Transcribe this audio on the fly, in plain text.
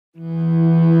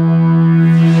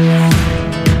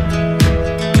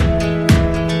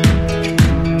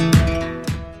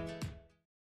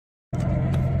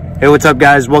Hey, what's up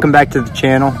guys? Welcome back to the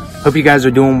channel. Hope you guys are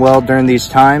doing well during these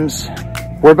times.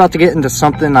 We're about to get into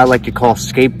something I like to call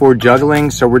skateboard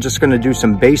juggling. So we're just gonna do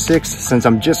some basics since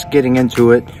I'm just getting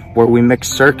into it, where we mix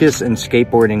circus and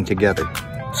skateboarding together.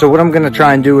 So what I'm gonna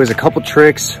try and do is a couple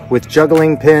tricks with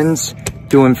juggling pins,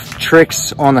 doing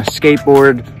tricks on a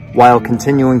skateboard while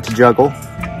continuing to juggle.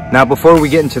 Now, before we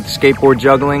get into the skateboard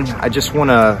juggling, I just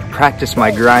wanna practice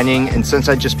my grinding. And since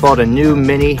I just bought a new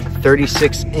mini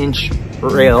 36-inch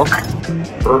rail,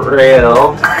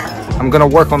 I'm gonna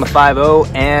work on the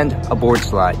 5.0 and a board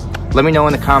slide. Let me know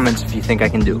in the comments if you think I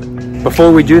can do it.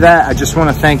 Before we do that, I just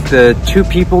wanna thank the 2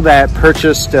 people that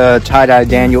purchased a tie-dye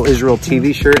Daniel Israel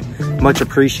TV shirt. Much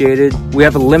appreciated. We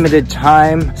have a limited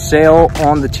time sale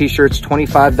on the t-shirts,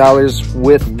 $25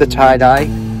 with the tie-dye.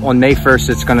 On May 1st,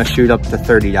 it's gonna shoot up to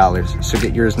 $30, so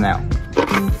get yours now.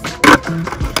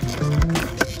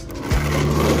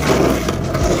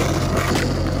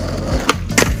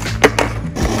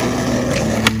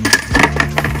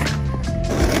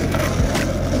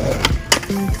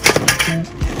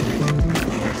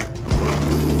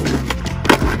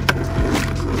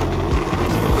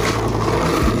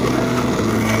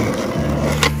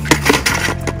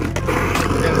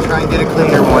 Try and get a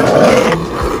cleaner one.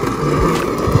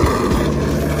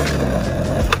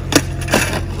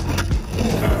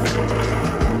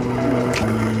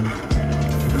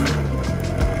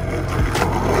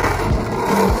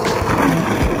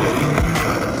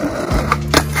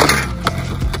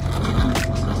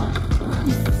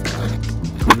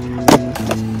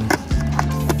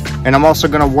 And I'm also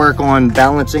gonna work on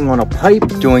balancing on a pipe,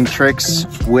 doing tricks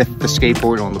with the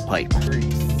skateboard on the pipe.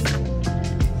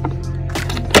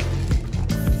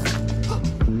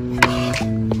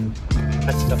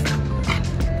 That's tough.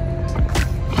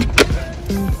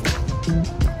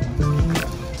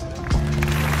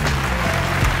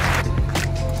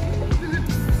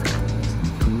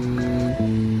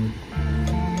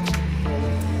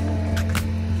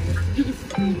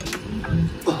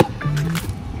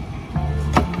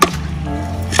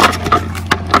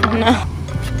 No.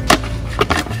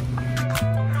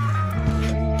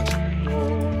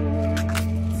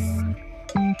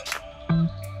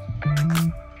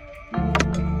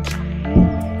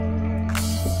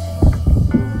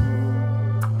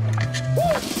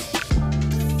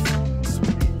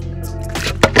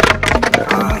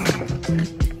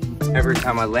 Every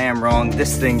time I land wrong,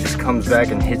 this thing just comes back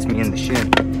and hits me in the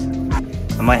shin.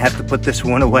 I might have to put this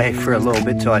one away for a little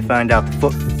bit till I find out the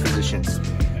foot position.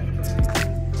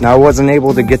 Now, I wasn't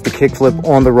able to get the kickflip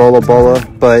on the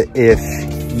rollabola, but if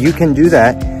you can do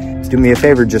that, do me a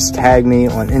favor, just tag me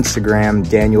on Instagram,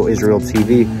 Daniel Israel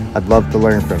TV. I'd love to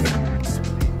learn from you.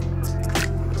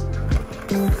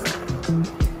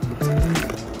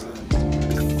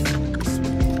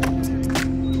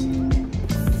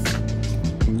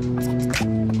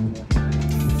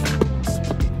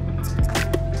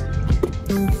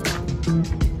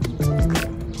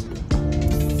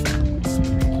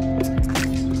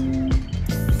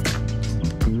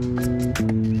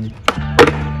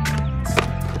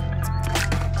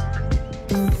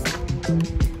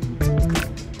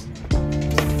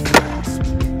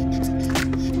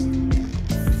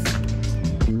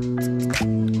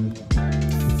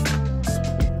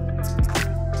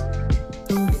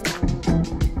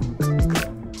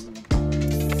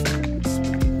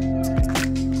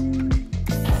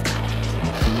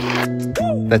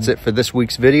 That's it for this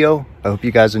week's video. I hope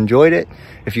you guys enjoyed it.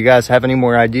 If you guys have any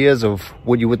more ideas of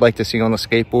what you would like to see on the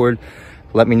skateboard,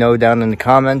 let me know down in the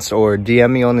comments or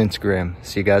DM me on Instagram.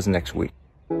 See you guys next week.